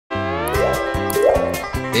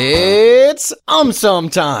It's AumSum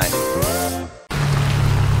time!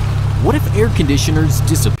 What if air conditioners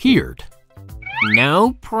disappeared?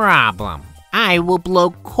 No problem. I will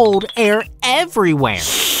blow cold air everywhere.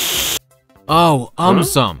 Oh,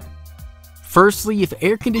 AumSum. Firstly, if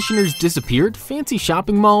air conditioners disappeared, fancy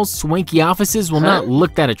shopping malls, swanky offices will not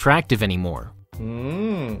look that attractive anymore.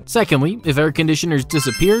 Secondly, if air conditioners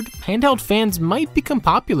disappeared, handheld fans might become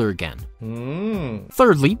popular again.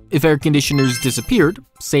 Thirdly, if air conditioners disappeared,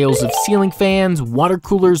 sales of ceiling fans, water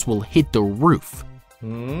coolers will hit the roof.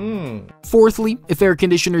 Fourthly, if air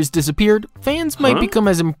conditioners disappeared, fans might become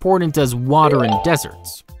as important as water in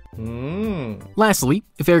deserts. Lastly,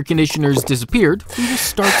 if air conditioners disappeared, we will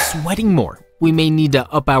start sweating more. We may need to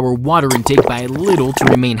up our water intake by a little to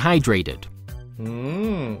remain hydrated.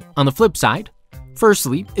 On the flip side,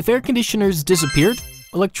 firstly, if air conditioners disappeared,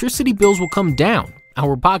 electricity bills will come down.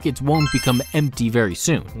 Our pockets won't become empty very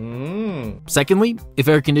soon. Secondly, if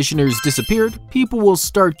air conditioners disappeared, people will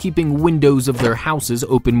start keeping windows of their houses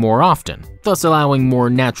open more often, thus allowing more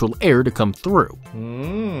natural air to come through.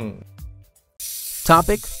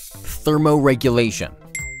 Topic: thermoregulation.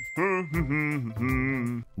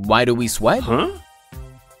 Why do we sweat?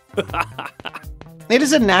 It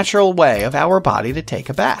is a natural way of our body to take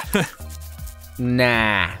a bath.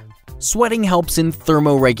 Nah. Sweating helps in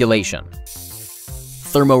thermoregulation.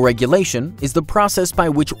 Thermoregulation is the process by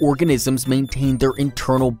which organisms maintain their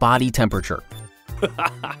internal body temperature.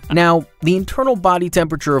 Now, the internal body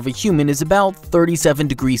temperature of a human is about 37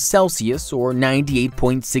 degrees Celsius or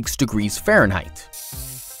 98.6 degrees Fahrenheit.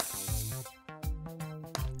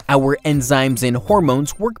 Our enzymes and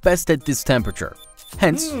hormones work best at this temperature.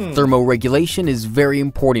 Hence, thermoregulation is very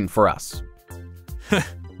important for us.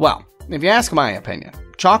 Well, if you ask my opinion,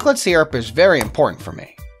 chocolate syrup is very important for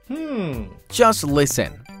me. Just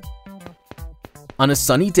listen. On a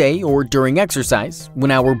sunny day or during exercise,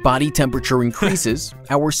 when our body temperature increases,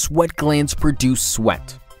 our sweat glands produce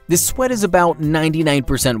sweat. This sweat is about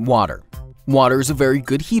 99% water. Water is a very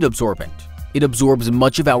good heat absorbent. It absorbs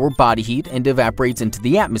much of our body heat and evaporates into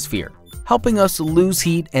the atmosphere, helping us lose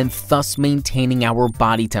heat and thus maintaining our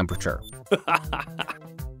body temperature.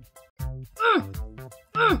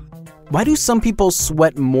 Why do some people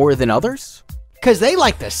sweat more than others? Because they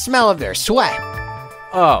like the smell of their sweat.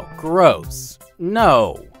 Oh, gross.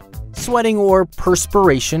 No. Sweating or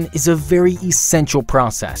perspiration is a very essential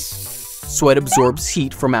process. Sweat absorbs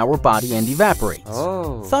heat from our body and evaporates,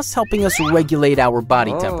 thus helping us regulate our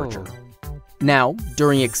body temperature. Now,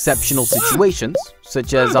 during exceptional situations,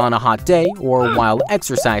 such as on a hot day or while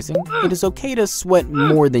exercising, it is okay to sweat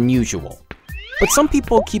more than usual. But some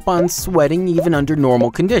people keep on sweating even under normal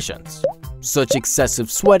conditions. Such excessive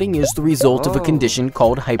sweating is the result of a condition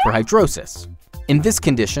called hyperhidrosis. In this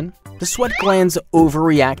condition, the sweat glands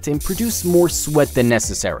overreact and produce more sweat than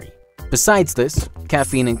necessary. Besides this,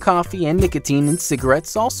 caffeine in coffee and nicotine in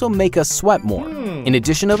cigarettes also make us sweat more. In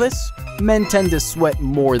addition to this, men tend to sweat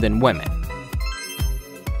more than women.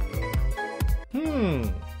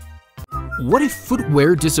 What if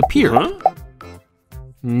footwear disappeared?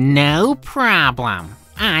 No problem.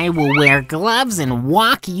 I will wear gloves and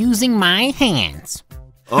walk using my hands.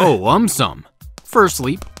 Oh, AumSum.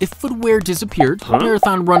 Firstly, if footwear disappeared,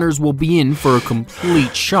 marathon runners will be in for a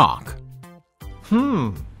complete shock.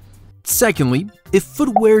 Secondly, if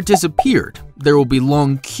footwear disappeared, there will be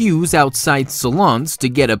long queues outside salons to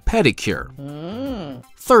get a pedicure.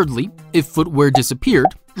 Thirdly, if footwear disappeared,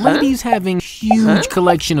 ladies having a huge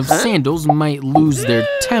collection of sandals might lose their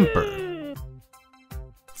temper.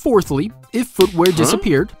 Fourthly, if footwear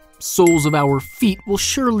disappeared, soles of our feet will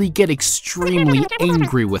surely get extremely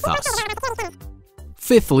angry with us.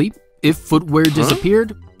 Fifthly, if footwear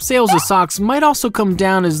disappeared, sales of socks might also come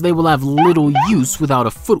down as they will have little use without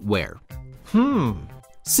a footwear.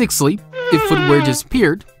 Sixthly, if footwear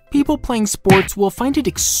disappeared, people playing sports will find it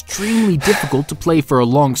extremely difficult to play for a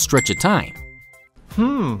long stretch of time.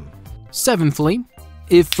 Seventhly,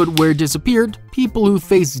 if footwear disappeared, people who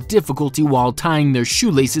face difficulty while tying their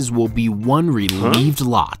shoelaces will be one relieved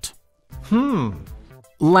lot.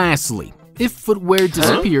 Lastly, if footwear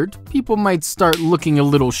disappeared, people might start looking a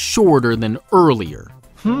little shorter than earlier.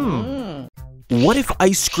 What if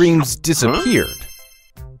ice creams disappeared?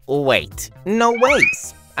 Wait, no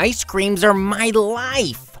ways. Ice creams are my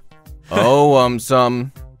life. Oh,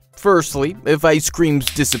 AumSum. Firstly, if ice creams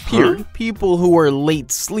disappeared, people who are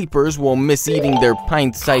late sleepers will miss eating their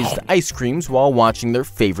pint-sized ice creams while watching their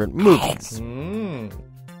favorite movies.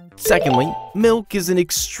 Secondly, milk is an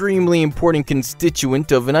extremely important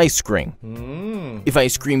constituent of an ice cream. If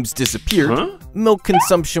ice creams disappeared, milk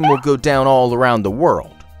consumption will go down all around the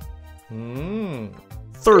world.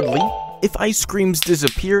 Thirdly, If ice creams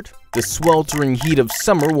disappeared, the sweltering heat of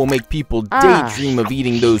summer will make people daydream of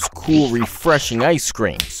eating those cool, refreshing ice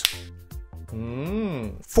creams.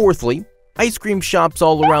 Fourthly, ice cream shops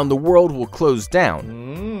all around the world will close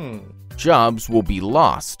down. Jobs will be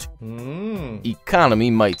lost.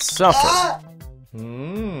 Economy might suffer.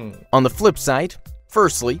 On the flip side,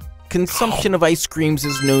 firstly, consumption of ice creams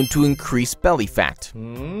is known to increase belly fat.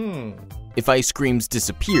 If ice creams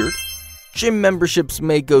disappeared, gym memberships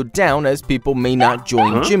may go down as people may not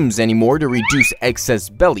join gyms anymore to reduce excess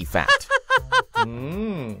belly fat.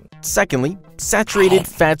 Secondly, saturated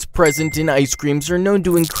fats present in ice creams are known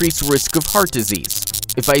to increase risk of heart disease.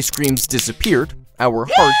 If ice creams disappeared, our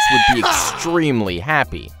hearts would be extremely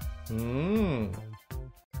happy.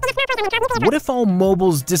 What if all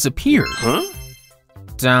mobiles disappeared?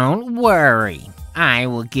 Don't worry. I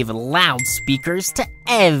will give loudspeakers to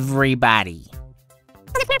everybody.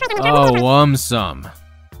 Oh, AumSum.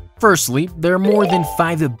 Firstly, there are more than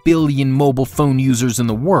 5 billion mobile phone users in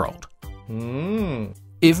the world.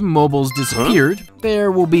 If mobiles disappeared,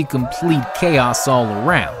 there will be complete chaos all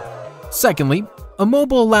around. Secondly, a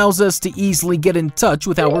mobile allows us to easily get in touch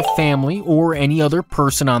with our family or any other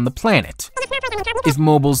person on the planet. If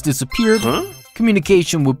mobiles disappeared,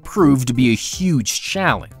 communication would prove to be a huge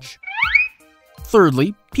challenge.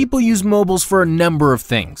 Thirdly, people use mobiles for a number of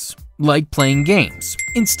things, like playing games,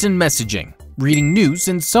 instant messaging, reading news,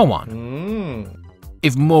 and so on.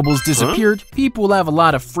 If mobiles disappeared, people will have a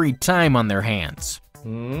lot of free time on their hands.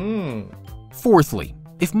 Fourthly,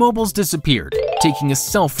 if mobiles disappeared, taking a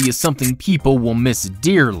selfie is something people will miss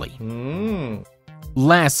dearly.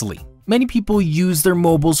 Lastly, many people use their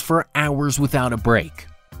mobiles for hours without a break.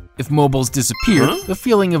 If mobiles disappeared, the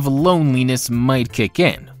feeling of loneliness might kick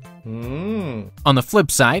in. On the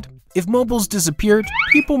flip side, if mobiles disappeared,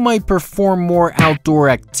 people might perform more outdoor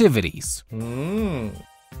activities.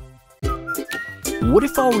 What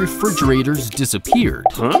if all refrigerators disappeared?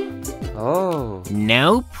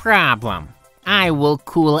 No problem. I will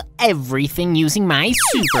cool everything using my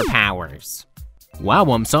superpowers. Wow,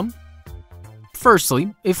 AumSum.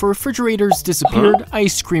 Firstly, if refrigerators disappeared,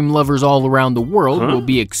 ice cream lovers all around the world will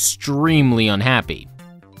be extremely unhappy.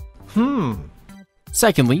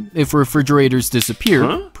 Secondly, if refrigerators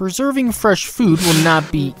disappeared, preserving fresh food will not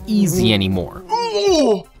be easy anymore.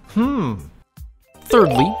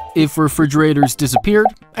 Thirdly, if refrigerators disappeared,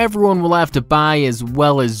 everyone will have to buy as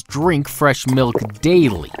well as drink fresh milk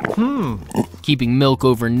daily. Keeping milk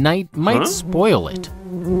overnight might spoil it.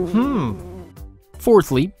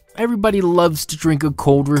 Fourthly, everybody loves to drink a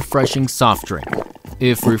cold, refreshing soft drink.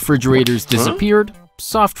 If refrigerators disappeared,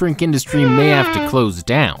 soft drink industry may have to close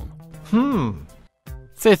down.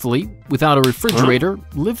 Fifthly, without a refrigerator,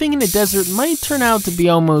 living in a desert might turn out to be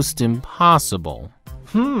almost impossible.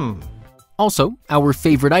 Also, our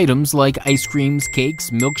favorite items like ice creams, cakes,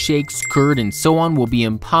 milkshakes, curd, and so on will be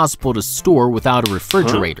impossible to store without a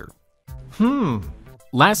refrigerator.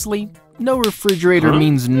 Lastly, no refrigerator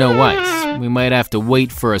means no ice. We might have to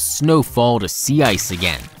wait for a snowfall to see ice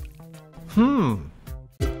again.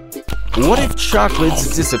 What if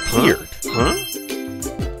chocolates disappeared?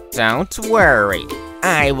 Don't worry.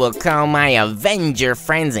 I will call my Avenger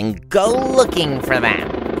friends and go looking for them.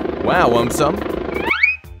 Wow, AumSum.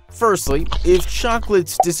 Firstly, if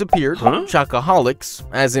chocolates disappeared, chocoholics,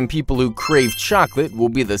 as in people who crave chocolate, will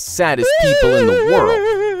be the saddest people in the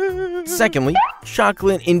world. Secondly,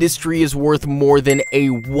 chocolate industry is worth more than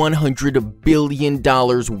 $100 billion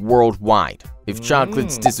worldwide. If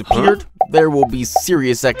chocolates disappeared, there will be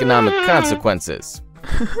serious economic consequences.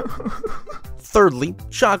 Thirdly,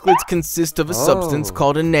 chocolates consist of a substance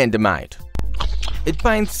called anandamide. It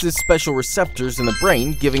binds to special receptors in the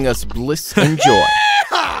brain, giving us bliss and joy.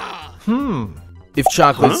 If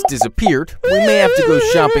chocolates disappeared, we may have to go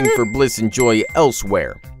shopping for bliss and joy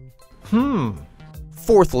elsewhere.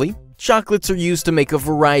 Fourthly, chocolates are used to make a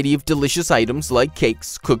variety of delicious items like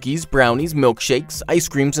cakes, cookies, brownies, milkshakes, ice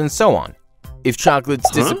creams, and so on. If chocolates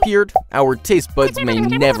disappeared, our taste buds may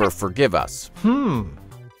never forgive us.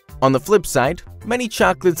 On the flip side, many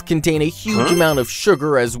chocolates contain a huge amount of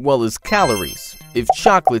sugar as well as calories. If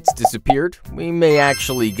chocolates disappeared, we may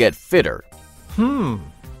actually get fitter.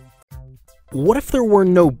 What if there were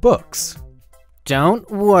no books? Don't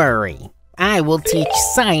worry. I will teach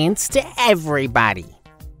science to everybody.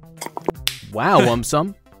 Wow,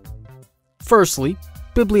 AumSum. Firstly,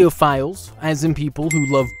 bibliophiles, as in people who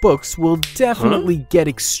love books, will definitely get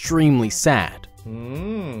extremely sad.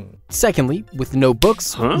 Secondly, with no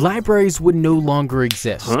books, libraries would no longer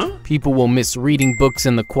exist. People will miss reading books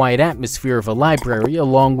in the quiet atmosphere of a library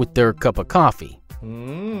along with their cup of coffee.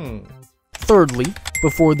 Thirdly,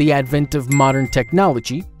 before the advent of modern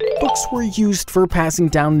technology, books books were used for passing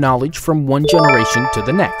down knowledge from one generation to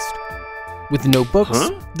the next. With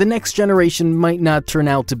notebooks, the next generation might not turn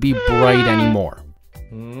out to be bright anymore.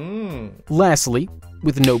 Lastly,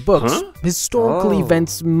 with notebooks, historical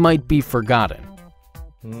events might be forgotten.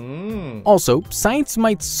 Also, science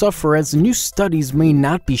might suffer as new studies may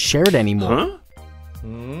not be shared anymore.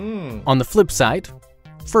 On the flip side,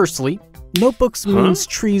 firstly, notebooks means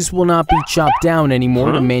trees will not be chopped down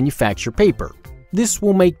anymore to manufacture paper. This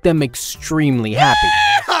will make them extremely happy.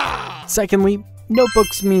 Secondly,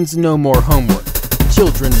 notebooks means no more homework.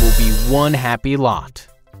 Children will be one happy lot.